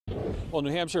Well,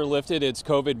 New Hampshire lifted its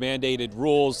COVID-mandated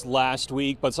rules last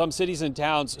week, but some cities and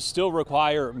towns still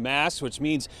require masks, which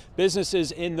means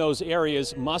businesses in those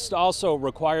areas must also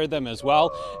require them as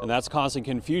well, and that's causing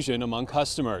confusion among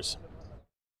customers.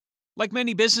 Like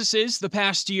many businesses, the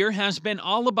past year has been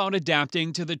all about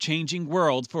adapting to the changing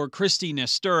world for Christy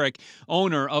Nesturik,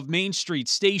 owner of Main Street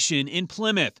Station in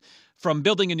Plymouth. From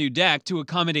building a new deck to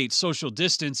accommodate social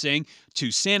distancing to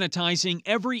sanitizing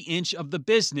every inch of the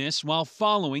business while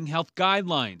following health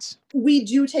guidelines. We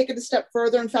do take it a step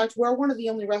further. In fact, we're one of the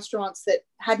only restaurants that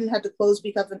hadn't had to close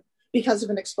because of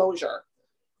an exposure,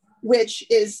 which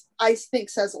is, I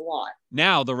think, says a lot.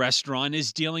 Now the restaurant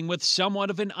is dealing with somewhat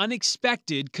of an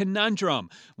unexpected conundrum: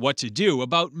 what to do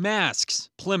about masks.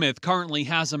 Plymouth currently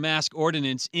has a mask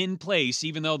ordinance in place,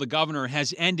 even though the governor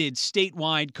has ended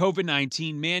statewide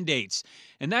COVID-19 mandates.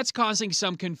 And that's causing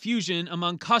some confusion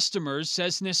among customers,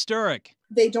 says Nesturik.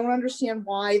 They don't understand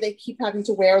why they keep having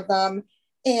to wear them.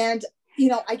 And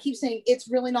I keep saying it's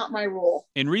really not my rule.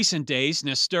 In recent days,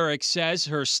 Nesturik says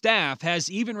her staff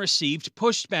has even received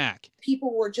pushback.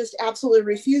 People were just absolutely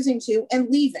refusing to and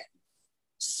leaving.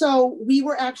 So we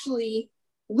were actually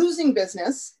losing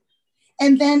business.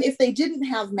 And then if they didn't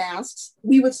have masks,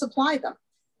 we would supply them.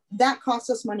 That costs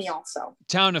us money also.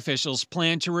 Town officials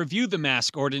plan to review the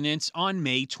mask ordinance on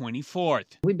May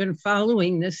 24th. We've been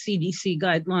following the CDC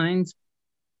guidelines.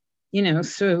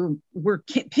 So we're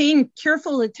paying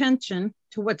careful attention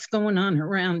to what's going on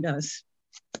around us,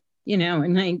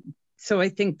 so I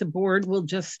think the board will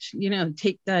just,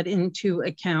 take that into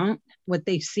account, what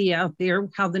they see out there,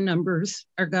 how the numbers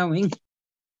are going.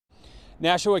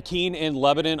 Nashua, Keene, and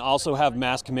Lebanon also have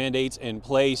mask mandates in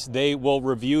place. They will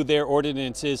review their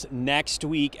ordinances next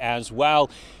week as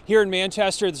well. Here in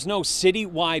Manchester, there's no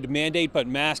citywide mandate, but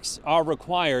masks are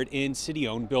required in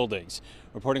city-owned buildings.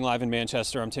 Reporting live in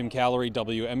Manchester, I'm Tim Callery,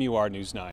 WMUR News 9.